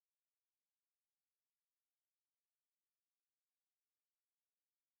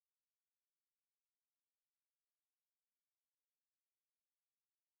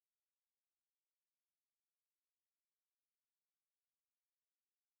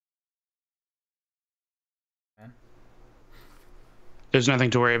There's nothing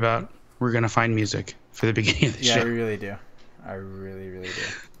to worry about. We're going to find music for the beginning of the show. Yeah, we really do. I really, really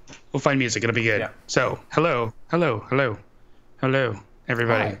do. We'll find music. It'll be good. Yeah. So, hello,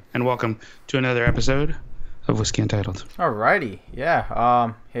 everybody, Hi. and welcome to another episode of Whiskey Untitled. Alrighty.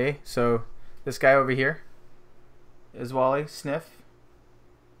 Yeah. Hey, so this guy over here is Wally. Sniff.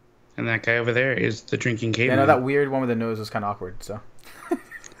 And that guy over there is the drinking Yeah, caveman. no, that weird one with the nose was kind of awkward, so. I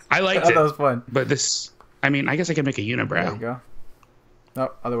I liked thought it. that was fun. But this, I mean, I guess I could make a There you unibrow. go.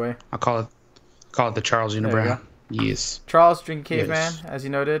 No, other way. I'll call it the Charles There you unibrow. go. Yes. Charles, Drinking Caveman, Yes. as you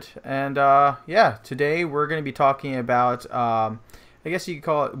noted. And, yeah, today we're going to be talking about, I guess you could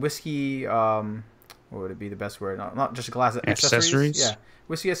call it whiskey, what would it be the best word? Not just a glass of accessories. Yeah,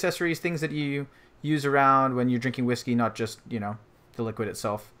 whiskey accessories, things that you use around when you're drinking whiskey, not just, the liquid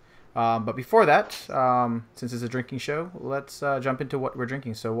itself. But before that, since it's a drinking show, let's jump into what we're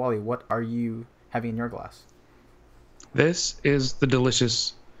drinking. So, Wally, what are you having in your glass? This is the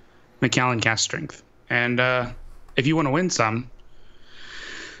delicious Macallan Cast Strength. And if you want to win some,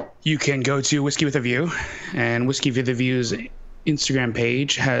 you can go to Whiskey with a View. And Whiskey with a View's Instagram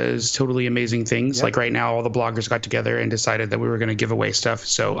page has totally amazing things. Yep. Like right now, all the bloggers got together and decided that we were going to give away stuff.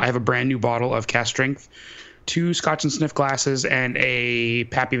 So I have a brand new bottle of Cast Strength, 2 Scotch and Sniff glasses, and a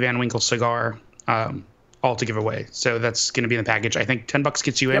Pappy Van Winkle cigar, all to give away. So that's going to be in the package. I think $10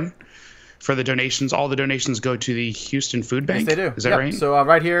 gets you in. For the donations, all the donations go to the Houston Food Bank. Yes, they do. Is that right? So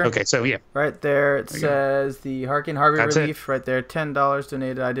right here, Okay, so yeah. right there, it says the Hurricane Harvey That's Relief. Right there, $10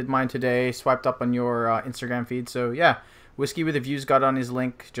 donated. I did mine today. Swiped up on your Instagram feed. So yeah, Whiskey with the Views got on his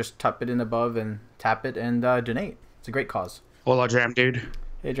link. Just tap it in above and tap it and donate. It's a great cause. Hola, Dram Dude.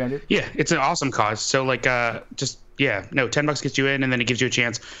 Hey, Dran, dude. Yeah, it's an awesome cause. So like, $10 gets you in, and then it gives you a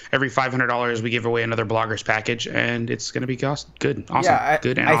chance. Every $500 we give away another bloggers package, and it's gonna be good, awesome, Yeah,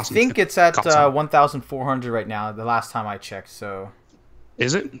 good and I awesome. think it's at Awesome. 1,400 right now. The last time I checked. So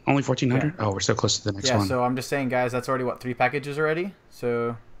Is it only 1,400? Yeah. Oh, we're so close to the next yeah. one. So I'm just saying, guys, that's already 3 packages already.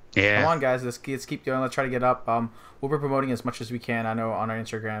 So Yeah, come on, guys, let's keep going. Let's try to get up. We'll be promoting as much as we can. I know on our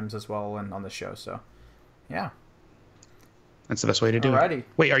Instagrams as well and on the show. So yeah. that's the best way to do Alrighty. it.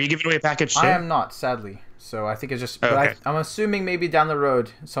 Wait, are you giving away a package too? I am not, sadly. So I think it's just. But Okay. I'm assuming maybe down the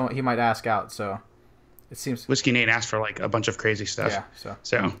road, someone he might ask out. So it seems. Whiskey Nate asked for like a bunch of crazy stuff. Yeah. So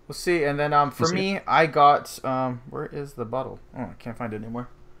So we'll see. And then for We'll see. me, I got where is the bottle? Oh, I can't find it anymore.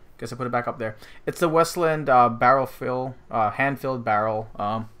 Guess I put it back up there. It's the Westland barrel fill, hand filled barrel.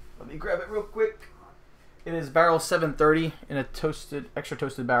 Let me grab it real quick. It is barrel 730 in a extra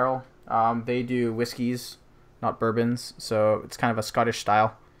toasted barrel. They do whiskeys, not bourbons, so it's kind of a Scottish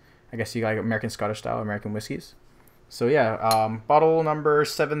style. I guess you got like American Scottish style, American whiskeys. So yeah, bottle number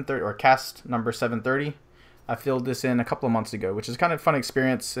 730 or cast number 730. I filled this in a couple of months ago, which is kind of a fun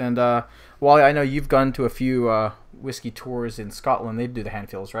experience. And Wally, I know you've gone to a few whiskey tours in Scotland. They do the hand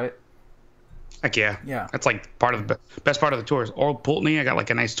fills, right? heck yeah. Yeah. That's like part of the best part of the tours. Old Pulteney, I got like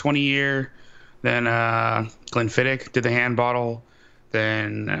a nice 20-year. Then Glenfiddich did the hand bottle.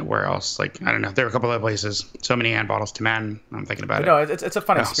 Then where else? Like, I don't know. There were a couple other places. So many hand bottles to man. I'm thinking about But it. no, it's a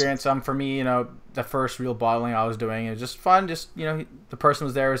fun Yeah. experience. For me, the first real bottling I was doing, it was just fun. Just the person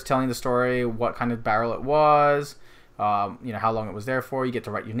was there, was telling the story, what kind of barrel it was, how long it was there for. You get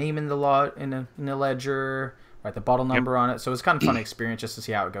to write your name in the in the ledger, write the bottle number on it. So it's kind of fun experience just to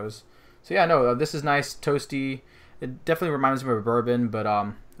see how it goes. So yeah, no, this is nice, toasty. It definitely reminds me of a bourbon, but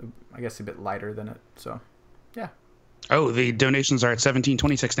I guess a bit lighter than it. So yeah. Oh, the donations are at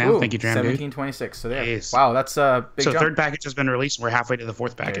 $17.26 now. Ooh, Thank you, Dram Dude. 17.26. So there. Yes. Wow, that's a big So jump. third package has been released. And we're halfway to the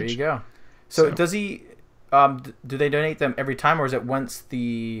fourth package. There you go. So So- does he? Do they donate them every time, or is it once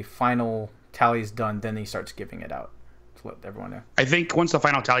the final tally's done, then he starts giving it out to let everyone know? I think once the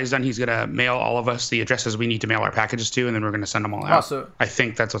final tally is done, he's gonna mail all of us the addresses we need to mail our packages to, and then we're gonna send them all out. Oh, so I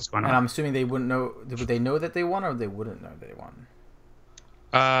think that's what's going and on. I'm assuming they wouldn't know. Would they know that they won, or they wouldn't know they won?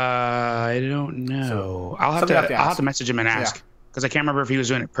 I don't know. So, I'll have somebody have to to ask. message him and ask because I can't remember if he was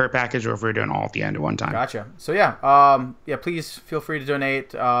doing it per package or if we were doing it all at the end at one time. Gotcha. So yeah, please feel free to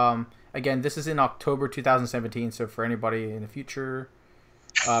donate. Again, this is in October 2017. So for anybody in the future,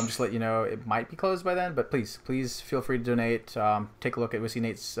 just let you know it might be closed by then. But please feel free to donate. Take a look at Whiskey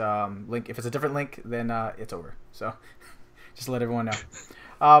Nate's link. If it's a different link, then it's over. So just let everyone know.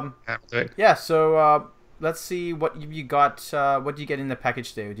 Yeah, we'll do it. Yeah. So let's see what you got. What did you get in the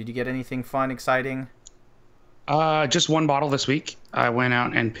package today? Did you get anything fun, exciting? Just one bottle this week. I went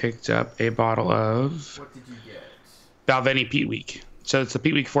out and picked up a bottle of What did you get? Balvenie Peat Week. So it's the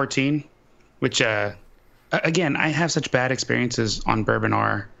Peat Week 14, which again, I have such bad experiences on Bourbon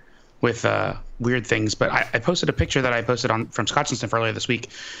R with weird things. But I posted a picture that I posted on from Scotch and Sniff earlier this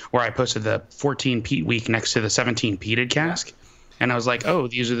week, where I posted the 14 peat week next to the 17 peated cask, and I was like, oh,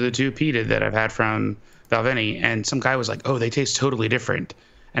 these are the 2 peated that I've had from Balvenie, and some guy was like, oh, they taste totally different.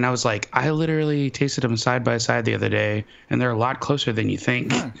 And I was like, I literally tasted them side by side the other day, and they're a lot closer than you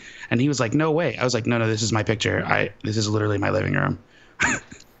think. And he was like, no way. I was like, no, this is my picture. This is literally my living room.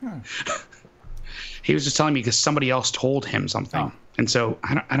 He was just telling me because somebody else told him something. Oh. And so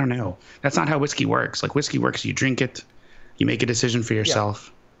I don't know. That's not how whiskey works. Like whiskey works, you drink it, you make a decision for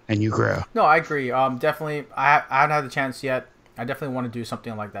yourself, and you grow. No, I agree. Definitely, I haven't had the chance yet. I definitely want to do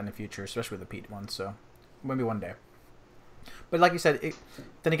something like that in the future, especially with the peat one. So maybe one day. But like you said,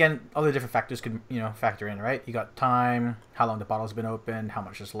 then again, all the different factors could factor in, right? You got time, how long the bottle's been open, how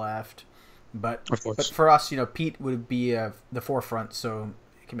much is left. But for us, peat would be the forefront, so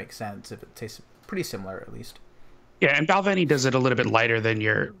it can make sense if it tastes pretty similar at least. Yeah, and Balvenie does it a little bit lighter than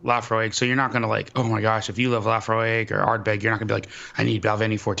your Lafroig, so you're not going to like, oh my gosh, if you love Lafroig or Ardbeg, you're not going to be like, I need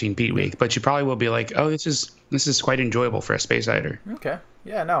Balvenie 14 peat week. But you probably will be like, oh, this is quite enjoyable for a space hider. Okay.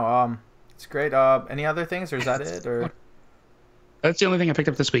 Yeah, no, it's great. Any other things, or is that it? Or that's the only thing I picked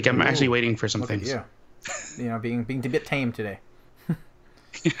up this week. I'm actually waiting for some things. Yeah, being a bit tame today.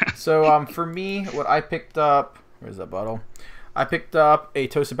 Yeah. So for me, what I picked up, where's that bottle? I picked up a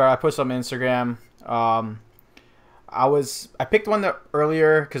toasted barrel. I posted on my Instagram. I picked one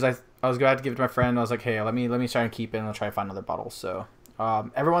earlier because I was glad to give it to my friend. I was like, hey, let me try and keep it, and I'll try to find another bottle. So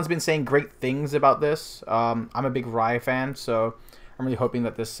everyone's been saying great things about this. I'm a big rye fan, so I'm really hoping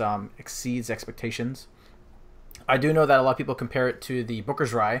that this exceeds expectations. I do know that a lot of people compare it to the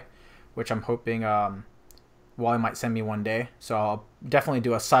Booker's Rye, which I'm hoping Wally might send me one day. So I'll definitely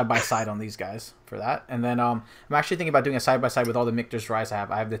do a side-by-side on these guys for that. And then I'm actually thinking about doing a side-by-side with all the Michter's Ryes I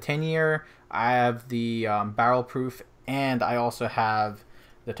have. I have the 10-year, I have the barrel proof, and I also have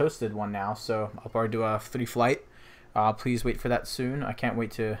the toasted one now. So I'll probably do a 3-flight. Please wait for that soon. I can't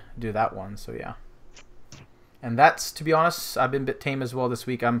wait to do that one. So yeah. And that's, to be honest, I've been a bit tame as well this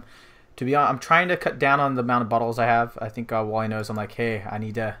week. I'm trying to cut down on the amount of bottles I have. I think Wally knows. I'm like, hey, I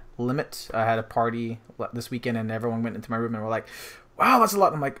need to limit. I had a party this weekend, and everyone went into my room and were like, wow, that's a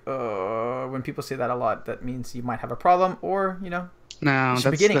lot. I'm like, when people say that a lot, that means you might have a problem, or, No,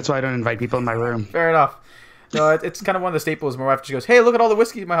 that's why I don't invite people in my room. Fair enough. No, it's kind of one of the staples. My wife just goes, hey, look at all the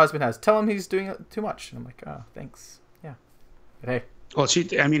whiskey my husband has. Tell him he's doing too much. And I'm like, oh, thanks. Yeah. But hey. Well,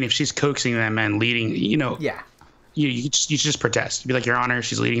 if she's coaxing them and leading, Yeah. You just protest. Be like, Your Honor,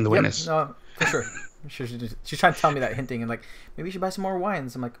 she's leading the witness. No, for sure. She's trying to tell me that, hinting, and like, maybe you should buy some more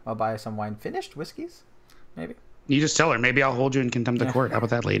wines. I'm like, I'll buy some wine finished whiskeys, maybe. You just tell her, maybe I'll hold you in contempt of court. How about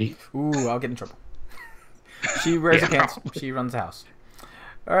that, lady? Ooh, I'll get in trouble. She wears pants. She runs the house.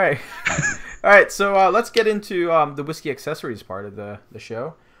 All right. All right, so let's get into the whiskey accessories part of the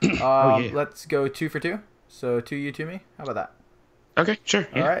show. Let's go 2 for 2. So 2 you, 2 me. How about that? Okay, sure.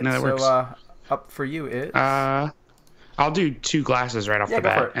 All right, that works. Up for you is... I'll do 2 glasses right off the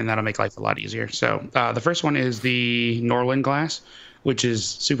bat, and that'll make life a lot easier. So the first one is the Norland glass, which is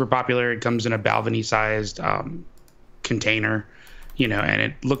super popular. It comes in a Balvenie-sized container, and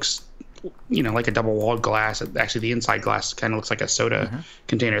it looks, like a double-walled glass. Actually, the inside glass kind of looks like a soda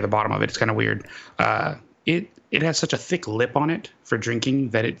container. The bottom of it's kind of weird. It has such a thick lip on it for drinking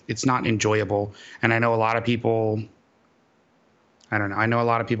that it's not enjoyable. And I know a lot of people... I don't know. I know a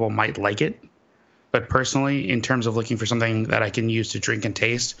lot of people might like it. But personally, in terms of looking for something that I can use to drink and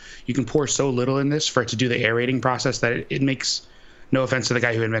taste, you can pour so little in this for it to do the aerating process that it makes, no offense to the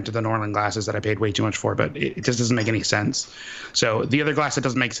guy who invented the Norland glasses that I paid way too much for, but it just doesn't make any sense. So the other glass that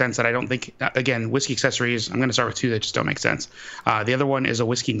doesn't make sense that I don't think, again, whiskey accessories, I'm going to start with 2 that just don't make sense. The other one is a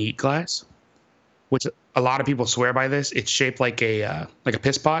whiskey neat glass, which a lot of people swear by this. It's shaped like a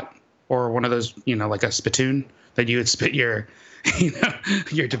piss pot or one of those, like a spittoon that you would spit your,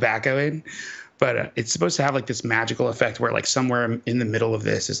 your tobacco in. But it's supposed to have like this magical effect where like somewhere in the middle of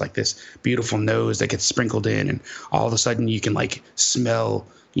this is like this beautiful nose that gets sprinkled in, and all of a sudden you can like smell,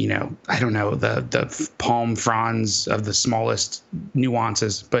 I don't know, the palm fronds of the smallest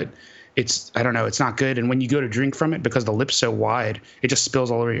nuances. But I don't know, it's not good. And when you go to drink from it, because the lip's so wide, it just spills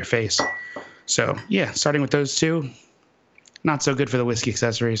all over your face. So yeah, starting with those 2, not so good for the whiskey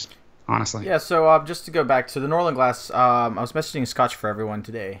accessories. Honestly. Yeah, so just to go back to the Norland glass, I was messaging Scotch for Everyone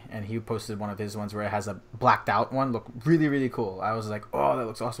today, and he posted one of his ones where it has a blacked out one. Look really, really cool. I was like, oh, that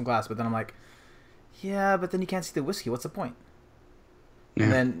looks awesome glass. But then I'm like, yeah, but then you can't see the whiskey. What's the point? Yeah.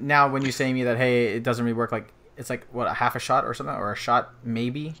 And then now when you say to me that, hey, it doesn't really work, like, it's like, what, a half a shot or something? Or a shot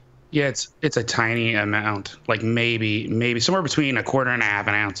maybe? Yeah, it's a tiny amount. Like maybe somewhere between a quarter and a half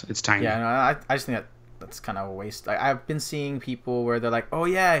an ounce. It's tiny. Yeah, no, I just think that's kind of a waste. I've been seeing people where they're like, oh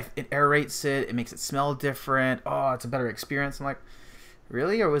yeah, it aerates it, it makes it smell different. Oh, it's a better experience. I'm like,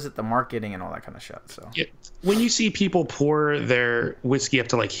 really? Or was it the marketing and all that kind of shit? So yeah. When you see people pour their whiskey up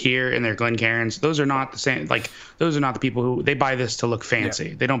to like here in their Glencairns, those are not the same. Like those are not the people who they buy this to look fancy.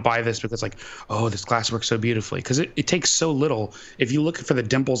 Yeah. They don't buy this because like, oh, this glass works so beautifully. Because it takes so little. If you look for the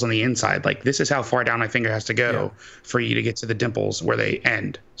dimples on the inside, like this is how far down my finger has to go for you to get to the dimples where they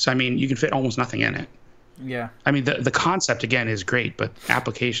end. So I mean, you can fit almost nothing in it. Yeah. I mean, the concept again is great, but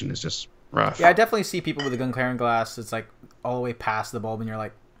application is just rough. Yeah, I definitely see people with a Glencairn glass. It's like all the way past the bulb, and you're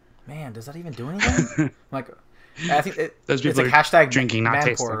like, man, does that even do anything? I think those people it's like hashtag drinking, not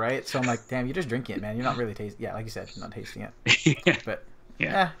tasting, pour, right? So I'm like, damn, you're just drinking it, man. You're not really tasting. Yeah, like you said, you're not tasting it. Yeah. But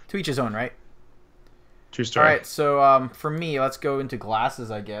to each his own, right? True story. All right, so for me, let's go into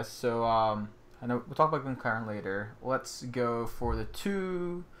glasses, I guess. So I know we'll talk about Glencairn later. Let's go for the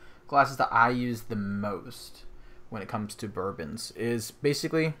 2 glasses that I use the most when it comes to bourbons. Is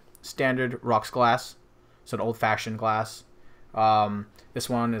basically standard rocks glass, so an old-fashioned glass. This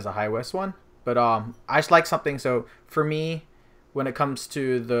one is a High West one, but I just like something. So for me, when it comes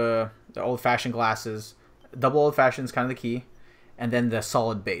to the old-fashioned glasses, double old-fashioned is kind of the key, and then the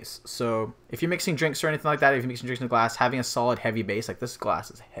solid base. So if you're mixing drinks or anything like that, if you're mixing drinks in a glass, having a solid heavy base, like this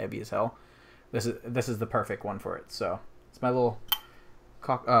glass is heavy as hell. This is the perfect one for it. So it's my little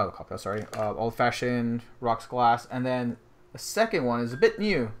old-fashioned rocks glass, and then the second one is a bit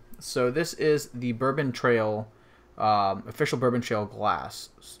new. So this is the Bourbon Trail, official Bourbon Trail glass.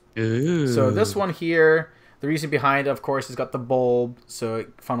 Ooh. So this one here, the reason behind it, of course, it's got the bulb, so it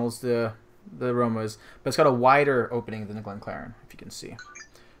funnels the aromas, but it's got a wider opening than the Glencairn, if you can see.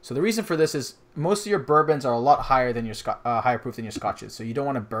 So the reason for this is most of your bourbons are a lot higher than your higher proof than your scotches, so you don't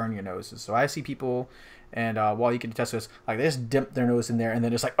want to burn your noses. So I see people, and while you can attest to this, like they just dip their nose in there, and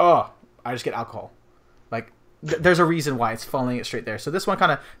then it's like, oh, I just get alcohol. Like there's a reason why it's funneling it straight there. So this one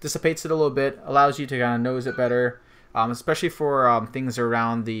kind of dissipates it a little bit, allows you to kind of nose it better, especially for things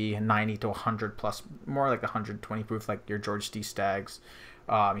around the 90 to 100 plus, more like the 120 proof, like your George D. Staggs,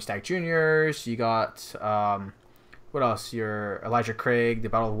 your Stag Juniors. You got what else? Your Elijah Craig, the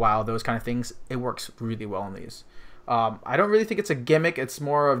Battle of Wild, those kind of things. It works really well in these. I don't really think it's a gimmick. It's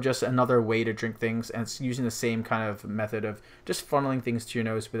more of just another way to drink things, and it's using the same kind of method of just funneling things to your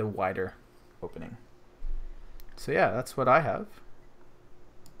nose with a wider opening. So yeah, that's what I have.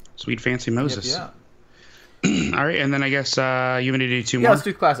 Sweet fancy Moses. Yep, yeah. All right, and then I guess you want me to do 2 more? Yeah, let's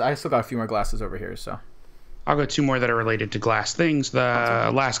do glass. I still got a few more glasses over here, so. I'll go 2 more that are related to glass things.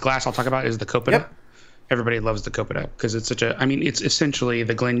 The last glass I'll talk about is the Copita. Yep. Everybody loves the Copita because it's such a, I mean, it's essentially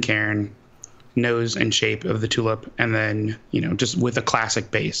the Glencairn nose and shape of the tulip, and then, just with a classic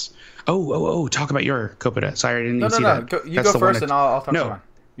base. Oh, talk about your Copita. Sorry, I didn't even see that. No, you go first and I'll talk about mine.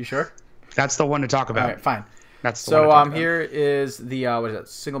 You sure? That's the one to talk about. All right, fine. That's the one here is the what is it?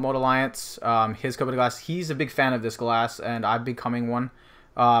 Single Mode Alliance. His Copita glass. He's a big fan of this glass, and I'm becoming one.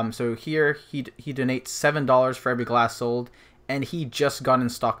 So here he donates $7 for every glass sold, and he just got in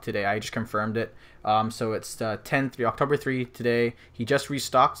stock today. I just confirmed it. So it's October 3 today. He just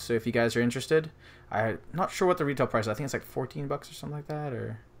restocked. So if you guys are interested, I'm not sure what the retail price is. I think it's like $14 or something like that,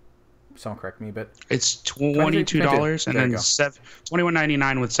 or someone correct me, but it's $22 and then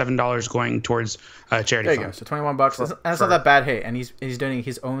 $21.99 with $7 going towards charity. There you go. So $21. That's not that bad. Hey, and he's donating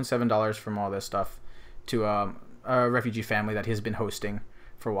his own $7 from all this stuff to a refugee family that he's been hosting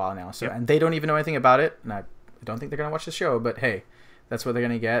for a while now. So and they don't even know anything about it, and I don't think they're gonna watch the show. But hey, that's what they're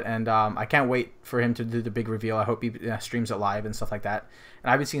gonna get, and I can't wait for him to do the big reveal. I hope he streams it live and stuff like that.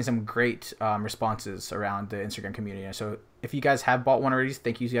 And I've been seeing some great responses around the Instagram community. So if you guys have bought one already,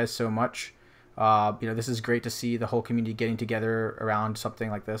 thank you guys so much. This is great to see the whole community getting together around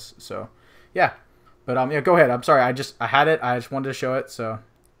something like this. So yeah, but go ahead. I'm sorry. I had it. I just wanted to show it. So.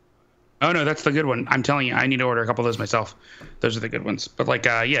 Oh no, that's the good one. I'm telling you, I need to order a couple of those myself. Those are the good ones. But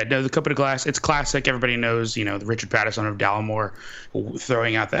the Copita glass, it's classic. Everybody knows, the Richard Pattison of Dallimore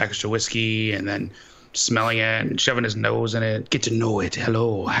throwing out the extra whiskey and then smelling it and shoving his nose in it. Get to know it.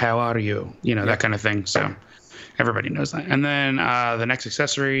 Hello, how are you? That kind of thing. So everybody knows that. And then the next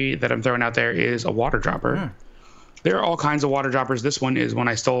accessory that I'm throwing out there is a water dropper. There are all kinds of water droppers. This one is one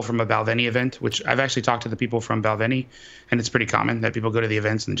I stole from a Balvenie event, which I've actually talked to the people from Balvenie, and it's pretty common that people go to the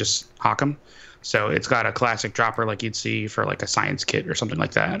events and just hawk them. So it's got a classic dropper like you'd see for like a science kit or something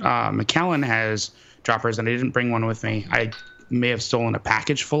like that. Macallan has droppers, and I didn't bring one with me. I may have stolen a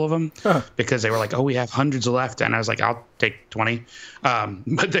package full of them because they were like, oh, we have hundreds left. And I was like, I'll take 20.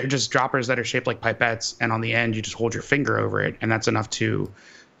 But they're just droppers that are shaped like pipettes, and on the end, you just hold your finger over it, and that's enough to,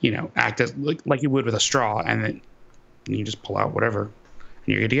 act as like you would with a straw, and then you just pull out whatever.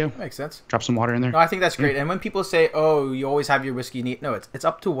 and you're good to go. Makes sense. Drop some water in there. No, I think that's great. And when people say, "Oh, you always have your whiskey neat," no, it's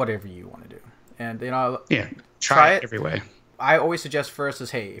up to whatever you want to do. And yeah, try it every way. I always suggest first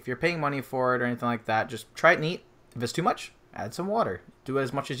is, hey, if you're paying money for it or anything like that, just try it neat. If it's too much, add some water. Do it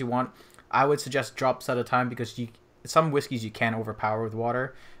as much as you want. I would suggest drops at a time because some whiskeys you can overpower with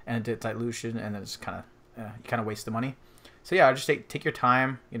water and dilution, and it's kind of waste the money. So yeah, just take your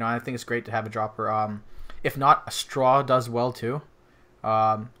time. I think it's great to have a dropper. If not, a straw does well too.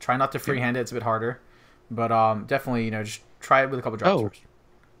 Try not to freehand it; it's a bit harder, but definitely just try it with a couple drops first.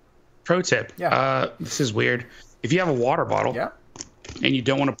 Pro tip. Yeah. This is weird. If you have a water bottle, and you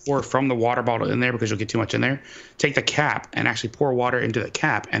don't want to pour from the water bottle in there because you'll get too much in there, take the cap and actually pour water into the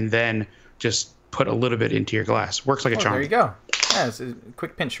cap, and then just put a little bit into your glass. Works like a charm. There you go. Yeah, it's a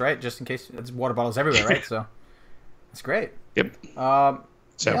quick pinch, right? Just in case. It's water bottles everywhere, right? So it's great. Yep.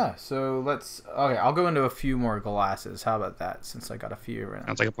 So let's. Okay, I'll go into a few more glasses. How about that? Since I got a few right now.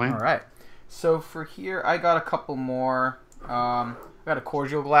 Sounds like a plan. All right. So for here, I got a couple more. I got a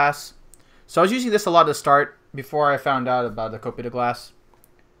cordial glass. So I was using this a lot to start before I found out about the Copita glass,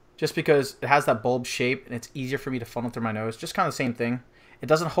 just because it has that bulb shape and it's easier for me to funnel through my nose. Just kind of the same thing. It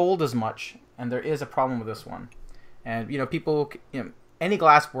doesn't hold as much, and there is a problem with this one. And people, any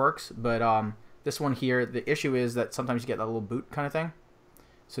glass works, but this one here, the issue is that sometimes you get that little boot kind of thing,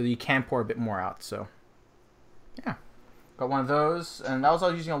 so you can pour a bit more out. So yeah, got one of those, and that was what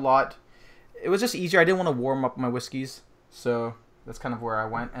I was using a lot. It was just easier. I didn't want to warm up my whiskeys, so that's kind of where I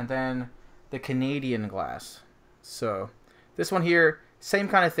went. And then the Canadian glass. So this one here, same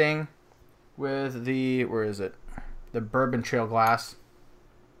kind of thing with the, the Bourbon Trail glass.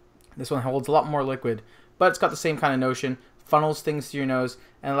 This one holds a lot more liquid, but it's got the same kind of notion. Funnels things through your nose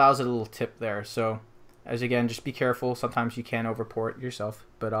and allows it a little tip there. So as again, just be careful. Sometimes you can overpour it yourself.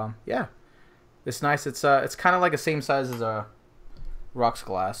 But yeah, it's nice. It's kind of like the same size as a rocks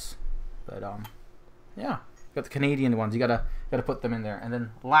glass. But yeah, got the Canadian ones. You gotta put them in there. And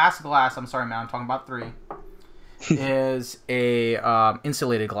then last glass, I'm sorry, man, I'm talking about 3, is a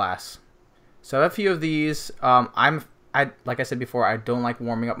insulated glass. So I have a few of these. Like I said before, I don't like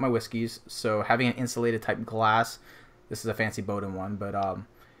warming up my whiskeys. So having an insulated type glass, this is a fancy Bowden one, but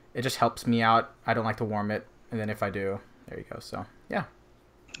it just helps me out. I don't like to warm it, and then if I do, there you go. So yeah,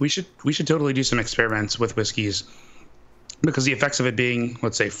 we should totally do some experiments with whiskeys, because the effects of it being,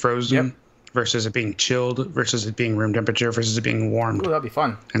 let's say, frozen versus it being chilled versus it being room temperature versus it being warmed. Ooh, that'd be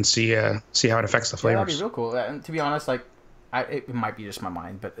fun. And see how it affects the flavors. Yeah, that'd be real cool. And to be honest, like, it might be just my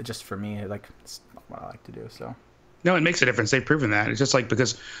mind, but just for me, like, it's not what I like to do. So. No, it makes a difference. They've proven that. It's just like,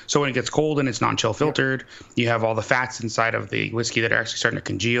 because so when it gets cold and it's non-chill filtered, you have all the fats inside of the whiskey that are actually starting to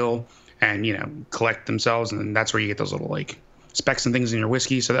congeal and collect themselves, and that's where you get those little like specks and things in your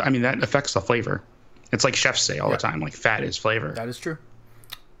whiskey. So that affects the flavor. It's like chefs say all the time, like fat is flavor. That is true.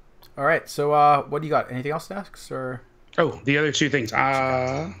 All right, so what do you got? Anything else to ask, or? Oh, the other 2 things.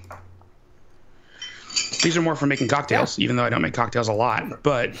 These are more for making cocktails, even though I don't make cocktails a lot.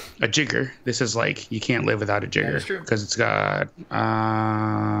 But a jigger, this is like, you can't live without a jigger. That's true. Because it's got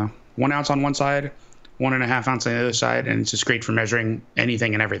 1 ounce on one side, 1.5 ounce on the other side, and it's just great for measuring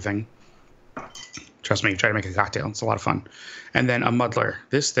anything and everything. Trust me, try to make a cocktail. It's a lot of fun. And then a muddler.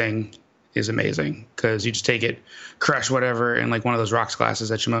 This thing is amazing because you just take it, crush whatever in like one of those rocks glasses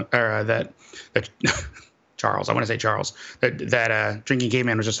that Charles, I want to say Charles, that drinking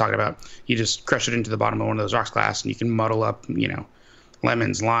Caveman was just talking about. You just crush it into the bottom of one of those rocks glass, and you can muddle up,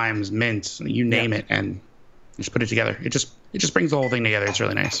 lemons, limes, mint, you name it, and just put it together. It just brings the whole thing together. It's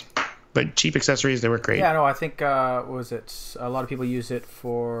really nice. But cheap accessories, they work great. Yeah, no, I think what was it? A lot of people use it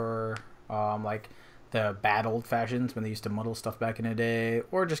for like the bad old fashions when they used to muddle stuff back in the day,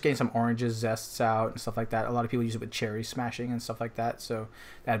 or just getting some oranges zests out and stuff like that. A lot of people use it with cherry smashing and stuff like that. So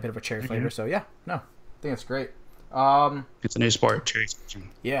that had a bit of a cherry flavor. So yeah, no, I think it's great. It's a new sport, cherry smashing.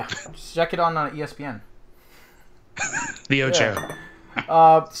 Yeah, just check it on ESPN. The Ocho.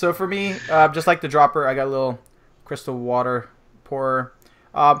 Yeah. So for me, just like the dropper, I got a little crystal water pourer.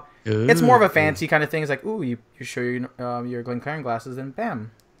 It's more of a fancy kind of thing. It's like, ooh, you show your Glencairn glasses, and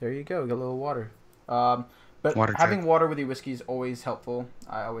bam, there you go, you got a little water. But having water with your whiskey is always helpful.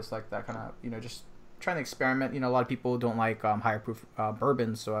 I always like that kind of, just trying to experiment. A lot of people don't like higher proof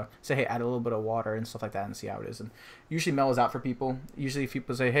bourbons, so I say, hey, add a little bit of water and stuff like that and see how it is. And usually mellows out for people. Usually if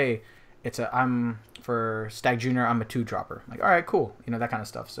people say, hey, I'm for Stag Junior, I'm a 2 dropper. Like, all right, cool. That kind of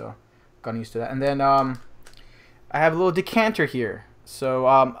stuff. So gotten used to that. And then I have a little decanter here.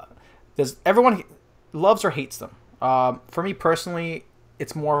 So does everyone loves or hates them? For me personally,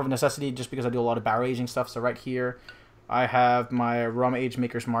 it's more of a necessity just because I do a lot of barrel aging stuff. So right here, I have my rum age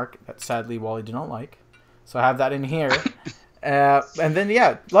maker's mark that sadly Wally did not like. So I have that in here. And then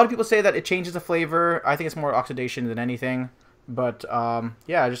yeah, a lot of people say that it changes the flavor. I think it's more oxidation than anything. But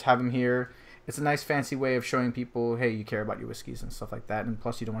yeah, I just have them here. It's a nice fancy way of showing people, hey, you care about your whiskeys and stuff like that. And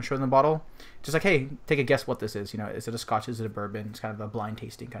plus, you don't want to show them the bottle. Just like, hey, take a guess what this is. You know, is it a Scotch? Is it a bourbon? It's kind of a blind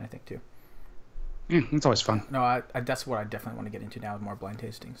tasting kind of thing too. Yeah, it's always fun. No, that's what I definitely want to get into now, more blind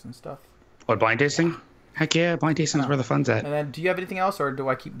tastings and stuff. What, blind tasting? Yeah. Heck yeah, blind tasting is where the fun's at. And then, do you have anything else, or do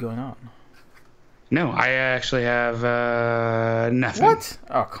I keep going on? No, I actually have nothing. What?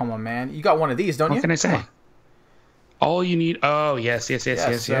 Oh, come on, man. You got one of these, don't you? What can I say? All you need... Oh, yes.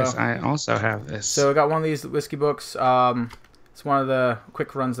 I also have this. So I got one of these whiskey books. It's one of the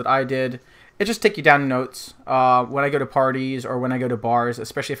quick runs that I did. It just take you down notes. When I go to parties or when I go to bars,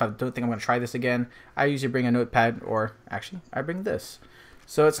 especially if I don't think I'm going to try this again, I usually bring a notepad, or actually, I bring this.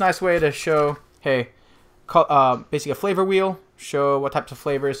 So it's a nice way to show, hey, basically a flavor wheel, show what types of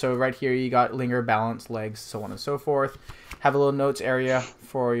flavors. So right here you got linger, balance, legs, so on and so forth. Have a little notes area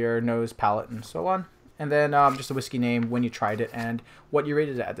for your nose, palate, and so on. And then just a whiskey name, when you tried it, and what you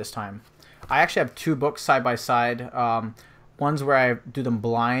rated it at this time. I actually have two books side by side. One's where I do them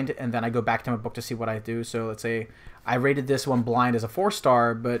blind, and then I go back to my book to see what I do. So let's say I rated this one blind as a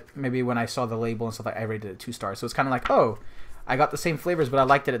 4-star, but maybe when I saw the label and stuff, I rated it 2 stars. So it's kind of like, oh, I got the same flavors, but I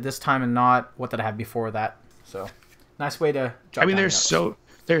liked it at this time and not what did I have before that. So nice way to jot down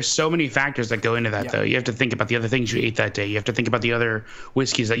there's so many factors that go into that, though. You have to think about the other things you ate that day. You have to think about the other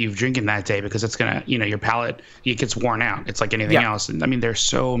whiskeys that you've drinking that day, because it's going to, your palate, it gets worn out. It's like anything else. And I mean, there's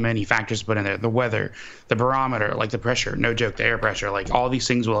so many factors to put in there. The weather, the barometer, like the pressure, no joke, the air pressure, like all these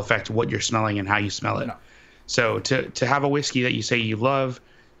things will affect what you're smelling and how you smell it. No. So to have a whiskey that you say you love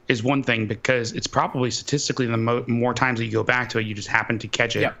is one thing, because it's probably statistically the more times that you go back to it, you just happen to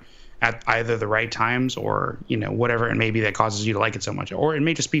catch it. At either the right times or, whatever it may be that causes you to like it so much. Or it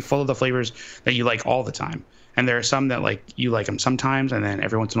may just be full of the flavors that you like all the time. And there are some that, like, you like them sometimes, and then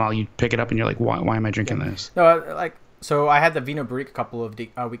every once in a while you pick it up and you're like, why am I drinking this? No, so I had the Vino Barrique a couple of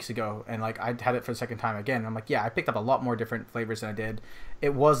weeks ago, and, like, I had it for the second time again. I'm like, yeah, I picked up a lot more different flavors than I did.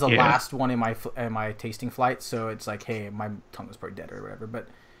 It was the last one in my tasting flight, so it's like, hey, my tongue was probably dead or whatever. But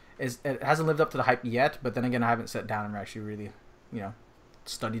it hasn't lived up to the hype yet, but then again, I haven't sat down and actually really,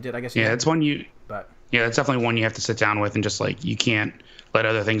 studied it, I guess. It's one that's definitely one you have to sit down with, and just like, you can't let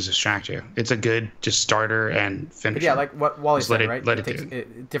other things distract you. It's a good just starter and finisher. But yeah, like what Wally said, right? It takes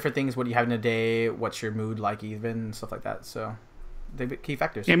different things. What do you have in a day? What's your mood like, even stuff like that. So they're key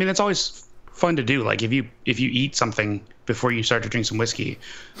factors. Yeah, I mean, that's always fun to do. Like if you eat something before you start to drink some whiskey.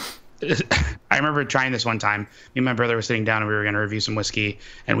 I remember trying this one time. Me and my brother were sitting down and we were going to review some whiskey,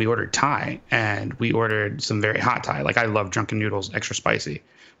 and we ordered Thai, and we ordered some very hot Thai. Like, I love drunken noodles, extra spicy,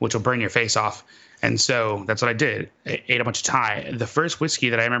 which will burn your face off. And so that's what I did. I ate a bunch of Thai. The first whiskey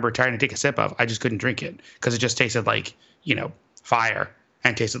that I remember trying to take a sip of, I just couldn't drink it because it just tasted like, fire,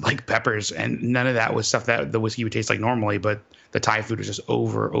 and tasted like peppers. And none of that was stuff that the whiskey would taste like normally, but the Thai food was just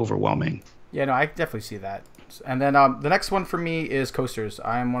overwhelming. Yeah, no, I definitely see that. And then the next one for me is coasters.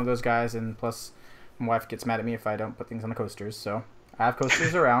 I'm one of those guys, and plus my wife gets mad at me if I don't put things on the coasters. So I have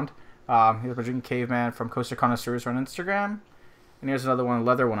coasters around. Here's my drinking Caveman from Coaster Connoisseurs on Instagram. And here's another one, a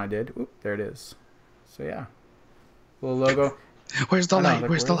leather one I did. Oop, there it is. So yeah, little logo. Where's the light?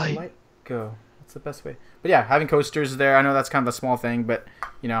 Where's the light? Go. That's the best way. But yeah, having coasters there, I know that's kind of a small thing, but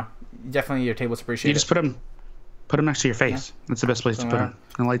definitely your tables appreciate it. You just put them next to your face. Yeah. That's the best place to put them.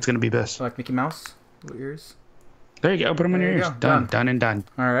 And the light's gonna be best. So like Mickey Mouse, little ears. There you go. Put them in your ears. Done and done.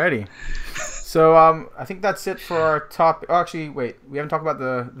 Alrighty. So I think that's it for our top. Oh, actually, wait. We haven't talked about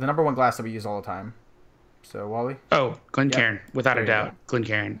the number one glass that we use all the time. So Wally. Oh, Glencairn, without a doubt.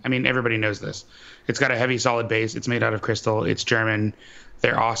 Glencairn. I mean, everybody knows this. It's got a heavy, solid base. It's made out of crystal. It's German.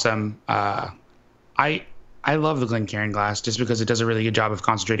 They're awesome. I love the Glencairn glass just because it does a really good job of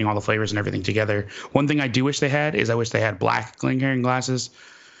concentrating all the flavors and everything together. One thing I do wish they had is I wish they had black Glencairn glasses.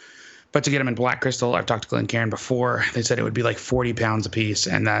 But to get them in black crystal, I've talked to Glencairn before. They said it would be like 40 pounds a piece,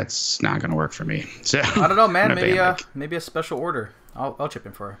 and that's not going to work for me. So I don't know, man. Maybe a special order. I'll chip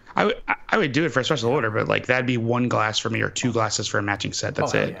in for it. I would do it for a special order, but like that'd be one glass for me or two glasses for a matching set.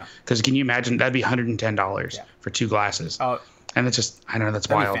 That's it. Because can you imagine? That'd be $110 for two glasses. And it's just, I don't know, that's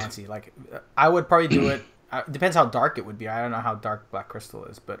wild. Be fancy. Like I would probably do it. Depends how dark it would be. I don't know how dark black crystal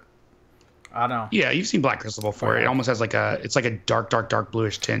is, but I don't know. Yeah, you've seen black crystal before. It almost has like it's like a dark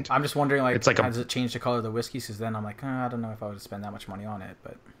bluish tint. I'm just wondering, like, how does it change the color of the whiskey? Because then I'm like, I don't know if I would spend that much money on it,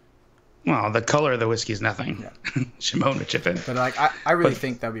 but. Well, the color of the whiskey is nothing. Yeah. Shimon would chip in. But like, I really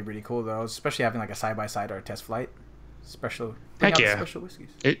think that would be really cool, though, especially having like a side by side or a test flight. Special. Heck yeah. Special whiskeys.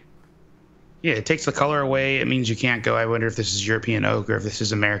 Yeah, it takes the color away. It means you can't go, I wonder if this is European oak or if this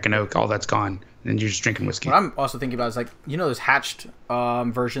is American oak. All that's gone. And you're just drinking whiskey. What I'm also thinking about is like, those hatched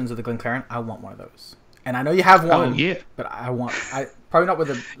versions of the Glencairn. I want one of those. And I know you have one. Oh, yeah. But I probably not with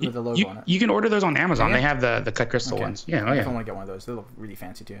the logo on it. You can order those on Amazon. They have the cut crystal ones. Yeah, I want to get one of those. They look really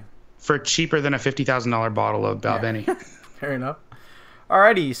fancy too. For cheaper than a $50,000 bottle of Balvenie. Yeah. Fair enough.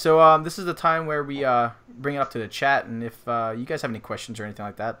 Alrighty, so this is the time where we bring it up to the chat, and if you guys have any questions or anything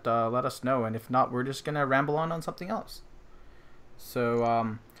like that, let us know. And if not, we're just gonna ramble on something else.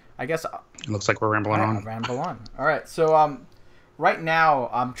 So I guess it looks like we're rambling on. Ramble on. All right. So right now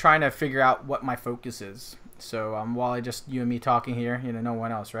I'm trying to figure out what my focus is. So while you and me talking here, no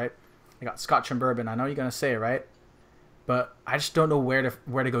one else, right? I got Scotch and bourbon. I know you're gonna say it, right? But I just don't know where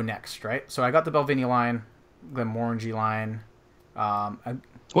to go next, right? So I got the Balvenie line, Glenmorangie line.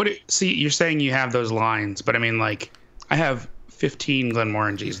 See, you're saying you have those lines, but I mean, like, I have 15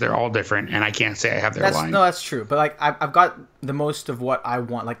 Glenmorangies. They're all different, and I can't say I have their line. No, that's true. But like, I've got the most of what I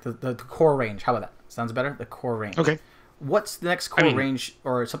want, like the core range. How about that? Sounds better. The core range. Okay. What's the next core range,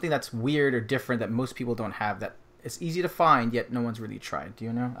 or something that's weird or different that most people don't have, that it's easy to find yet no one's really tried? Do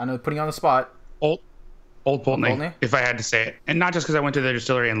you know? I know, putting you on the spot. Old Pulteney, if I had to say it, and not just because I went to the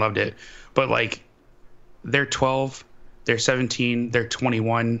distillery and loved it, but like, they're 12. They're 17. They're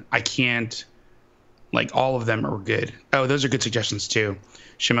 21. I can't, like, all of them are good. Oh, those are good suggestions too.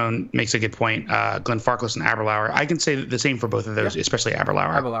 Shimon makes a good point. Glenfarclas and Aberlour. I can say the same for both of those, especially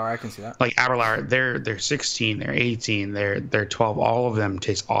Aberlour. Aberlour, I can see that. Like Aberlour, they're 16, they're 18, they're 12. All of them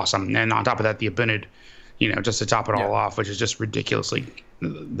taste awesome. And on top of that, the Abunid, just to top it all off, which is just ridiculously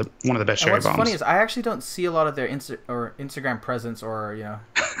one of the best sherry bombs. What's funny is I actually don't see a lot of their Instagram presence or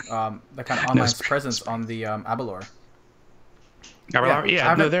the kind of online presence on the Aberlour.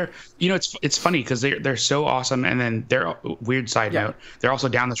 Yeah, no, they're it's funny because they're so awesome, and then they're weird side note. They're also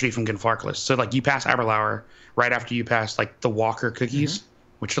down the street from Glenfarclas, so like you pass Aberlour right after you pass like the Walker cookies,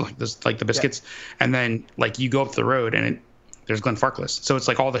 which are like the biscuits, and then like you go up the road and there's Glenfarclas, so it's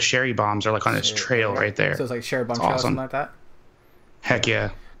like all the sherry bombs are like on this trail right there. So it's like sherry bomb trail, something like that. Heck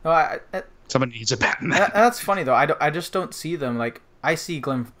yeah! No, somebody needs a patent. That's funny though. I just don't see them. Like I see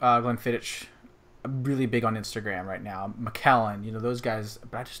Glenfiddich really big on Instagram right now. McKellen, those guys,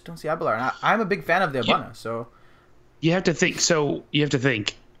 but I just don't see Aberlour. And I'm a big fan of the Abunna, so you have to think.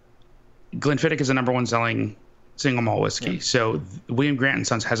 Glenfiddich is the number one selling single malt whiskey. So William Grant &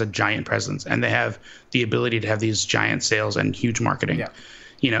 Sons has a giant presence, and they have the ability to have these giant sales and huge marketing.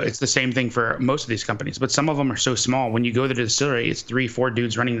 It's the same thing for most of these companies, but some of them are so small. When you go to the distillery, it's 3-4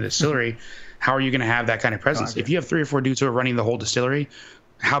 dudes running the distillery. How are you going to have that kind of presence? If you have 3 or 4 dudes who are running the whole distillery,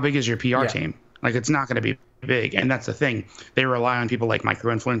 how big is your PR team? Like, it's not going to be big. And that's the thing. They rely on people like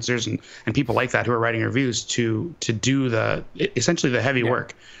micro-influencers and people like that who are writing reviews to do essentially the heavy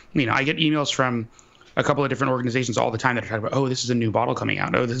work. I get emails from a couple of different organizations all the time that are talking about, oh, this is a new bottle coming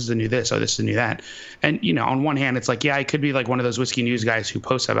out. Oh, this is a new this. Oh, this is a new that. And, on one hand, it's like, yeah, I could be like one of those whiskey news guys who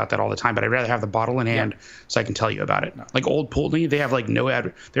posts about that all the time, but I'd rather have the bottle in hand so I can tell you about it. No. Like Old Pulteney, they have like no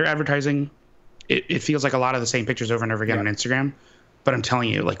they're advertising. It feels like a lot of the same pictures over and over again on Instagram. But I'm telling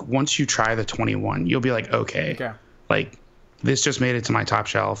you, like, once you try the 21, you'll be like, okay, like, this just made it to my top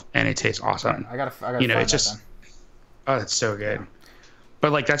shelf, and it tastes awesome. I gotta find it's just, then. Oh, that's so good. Yeah.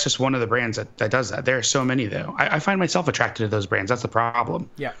 But, like, that's just one of the brands that does that. There are so many, though. I find myself attracted to those brands. That's the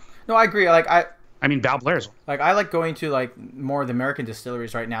problem. Yeah. No, I agree. Like, I mean, Bal Blair's. Like, I like going to, like, more of the American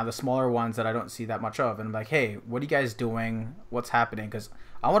distilleries right now, the smaller ones that I don't see that much of. And I'm like, hey, what are you guys doing? What's happening? Because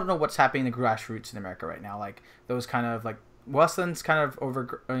I want to know what's happening in the grassroots in America right now. Like, those kind of, like, Westland's kind of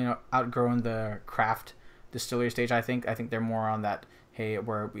outgrown the craft distillery stage. I think they're more on that, hey,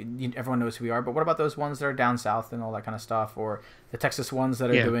 where everyone knows who we are. But what about those ones that are down south and all that kind of stuff, or the Texas ones that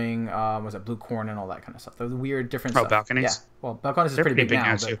are doing was it Blue Corn and all that kind of stuff? The weird different stuff. Balconies. Yeah, well, Balconies is pretty big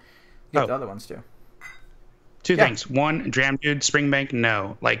now too. You have the other ones too. Two things. One, Dram Dude, Springbank.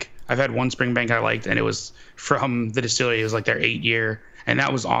 No, like I've had one Springbank I liked, and it was from the distillery. It was like their 8-year, and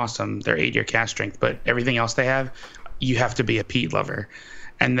that was awesome. Their 8-year cask strength, but everything else they have, you have to be a peat lover.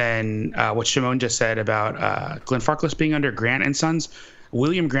 And then what Shimon just said about Glenfarclas being under Grant & Sons,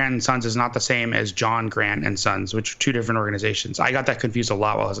 William Grant & Sons is not the same as John Grant & Sons, which are two different organizations. I got that confused a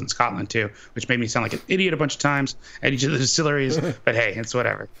lot while I was in Scotland, too, which made me sound like an idiot a bunch of times at each of the distilleries. But, hey, it's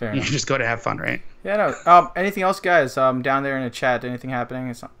whatever. Fair enough. Just go to have fun, right? Yeah, no. Anything else, guys? Down there in the chat, anything happening?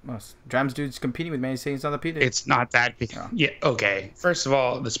 It's not, Drams Dude's competing with me. He's saying it's not that peated. It's not that peated. No. Yeah, okay. First of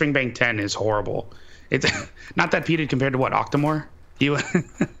all, the Springbank 10 is horrible. It's not that peated compared to what, Octomore?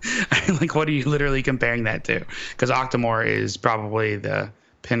 Like, what are you literally comparing that to? Because Octomore is probably the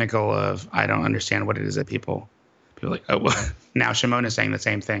pinnacle of, I don't understand what it is that people are like, oh, well, now Shimon is saying the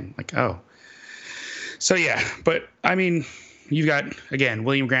same thing. Like, oh, So yeah, but I mean, you've got again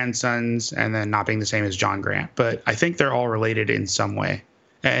William Grant's sons, and then not being the same as John Grant, but I think they're all related in some way.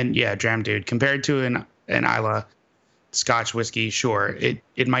 And yeah, Dram Dude, compared to an Isla Scotch whiskey, sure,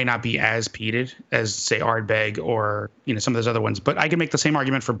 it might not be as peated as say Ardbeg or some of those other ones, but I can make the same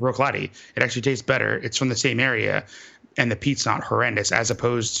argument for Brook Laddie. It actually tastes better. It's from the same area, and the peat's not horrendous as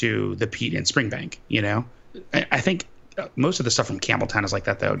opposed to the peat in Springbank. I think most of the stuff from Campbelltown is like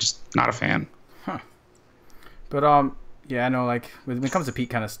that though. Just not a fan. Huh. But yeah, I know. Like when it comes to peat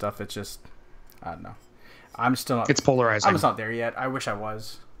kind of stuff, it's just I don't know. I'm still not. It's polarizing. I'm just not there yet. I wish I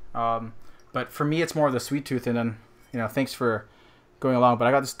was. But for me, it's more of the sweet tooth, and then thanks for going along. But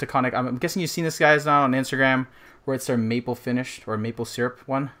I got this Taconic. I'm guessing you've seen this guys now on Instagram, where it's their maple finished or maple syrup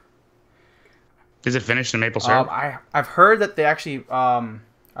one. Is it finished in maple syrup? I've heard that they actually I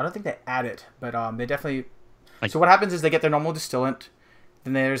don't think they add it, but they definitely. So what happens is they get their normal distillant,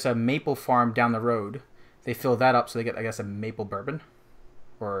 then there's a maple farm down the road. They fill that up, so they get, I guess, a maple bourbon,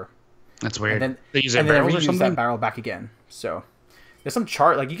 or that's weird. And then they use barrels or something. That barrel back again. So there's some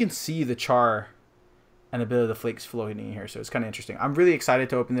char, like you can see the char and a bit of the flakes floating in here. So it's kind of interesting. I'm really excited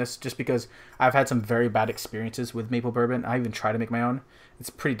to open this just because I've had some very bad experiences with maple bourbon. I even try to make my own. It's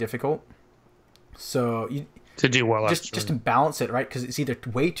pretty difficult. So to do well, just to balance it, right? Because it's either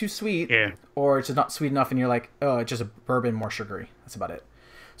way too sweet, or it's not sweet enough, and you're like, oh, it's just a bourbon more sugary. That's about it.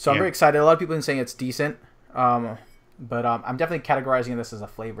 So I'm very excited. A lot of people have been saying it's decent, but I'm definitely categorizing this as a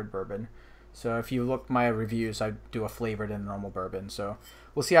flavored bourbon. So if you look at my reviews, I do a flavored and a normal bourbon. So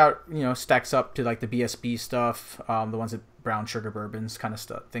we'll see how it stacks up to like the BSB stuff, the ones that brown sugar bourbons kind of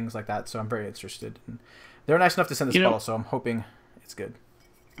stuff, things like that. So I'm very interested. And they're nice enough to send this bottle, so I'm hoping it's good.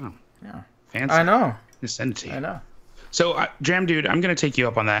 Oh, yeah, fancy. I know. Just send it to you. I know. So, Jam Dude, I'm going to take you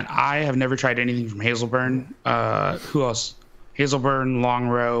up on that. I have never tried anything from Hazelburn. Who else? Hazelburn, Long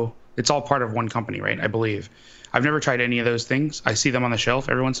Row. It's all part of one company, right? I believe. I've never tried any of those things. I see them on the shelf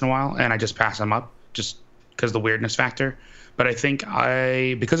every once in a while, and I just pass them up just because of the weirdness factor. But I think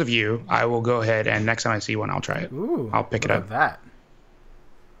because of you, I will go ahead and next time I see one, I'll try it. Ooh, I'll pick it up. That.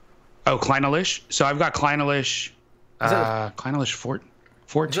 Oh, Kleinelish. So I've got Kleinelish. Kleinelish 14.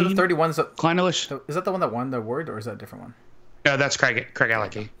 Is it the 31? Kleinelish. Is that the one that won the award, or is that a different one? No, that's Craig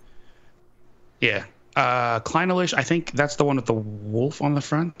Alecky. Yeah. Kleinelish, I think that's the one with the wolf on the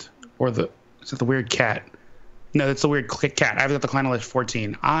front, or is it the weird cat? No, that's the weird cat. I've got the Kleinelish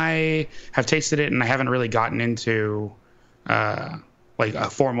 14. I have tasted it, and I haven't really gotten into like a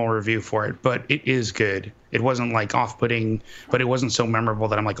formal review for it, but it is good. It wasn't like off-putting, but it wasn't so memorable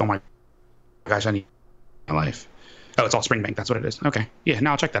that I'm like, oh my gosh, I need my life. Oh, it's all Springbank. That's what it is. Okay. Yeah,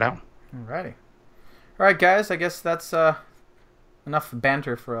 now I'll check that out. Alrighty. Alright, guys. I guess that's enough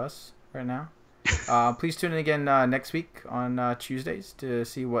banter for us right now. Please tune in again next week on Tuesdays to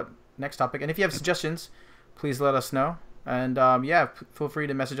see what next topic. And if you have suggestions, please let us know. And yeah, feel free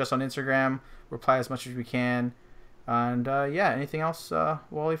to message us on Instagram. Reply as much as we can. And yeah, anything else,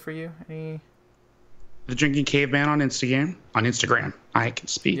 Wally, for you? The Drinking Caveman on Instagram. I can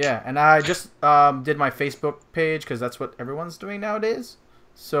speak. Yeah, and I just did my Facebook page because that's what everyone's doing nowadays.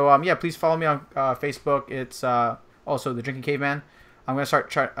 So yeah, please follow me on Facebook. It's also the Drinking Caveman. I'm gonna start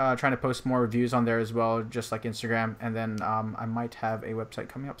trying to post more reviews on there as well, just like Instagram. And then I might have a website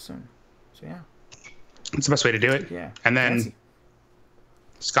coming up soon. So yeah, that's the best way to do it. Yeah, and then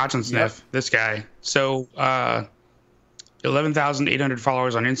Scotch and Sniff. This guy. So 11,800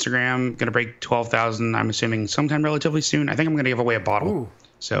 followers on Instagram. Gonna break 12,000. I'm assuming sometime relatively soon. I think I'm gonna give away a bottle. Ooh.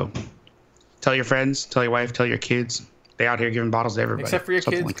 So tell your friends, tell your wife, tell your kids. They out here giving bottles to everybody. Except for your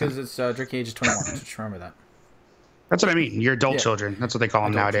kids, because it's drinking age is 21. Just remember that. That's what I mean. Your adult children. That's what they call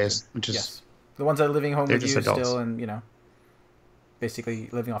them nowadays. Which is the ones that are living home with you adults. still, and basically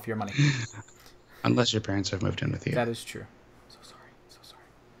living off your money. Unless your parents have moved in with you. That is true. So sorry.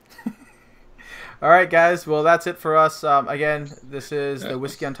 All right, guys. Well, that's it for us. Again, this is the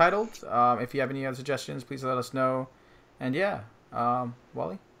Whiskey Untitled. If you have any other suggestions, please let us know. And yeah,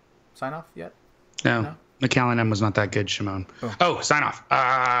 Wally, sign off yet? No? McAllen M was not that good, Shimon. Oh, sign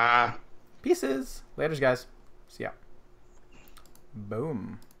off. Pieces. Laters, guys. See ya.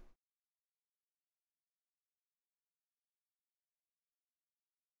 Boom.